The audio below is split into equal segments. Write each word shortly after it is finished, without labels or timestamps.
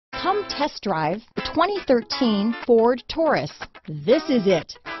Come test drive the 2013 Ford Taurus. This is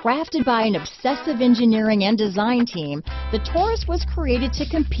it. Crafted by an obsessive engineering and design team, the Taurus was created to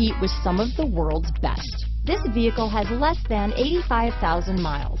compete with some of the world's best. This vehicle has less than 85,000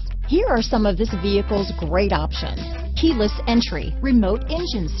 miles. Here are some of this vehicle's great options: keyless entry, remote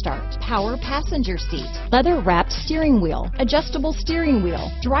engine start, power passenger seat, leather-wrapped steering wheel, adjustable steering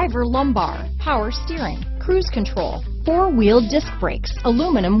wheel, driver lumbar, power steering, cruise control, four-wheel disc brakes,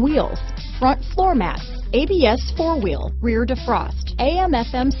 aluminum wheels, front floor mats, ABS four-wheel, rear defrost,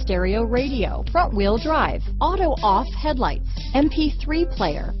 AM/FM stereo radio, front-wheel drive, auto-off headlights, MP3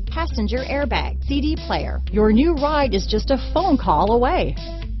 player, passenger airbag, CD player. Your new ride is just a phone call away.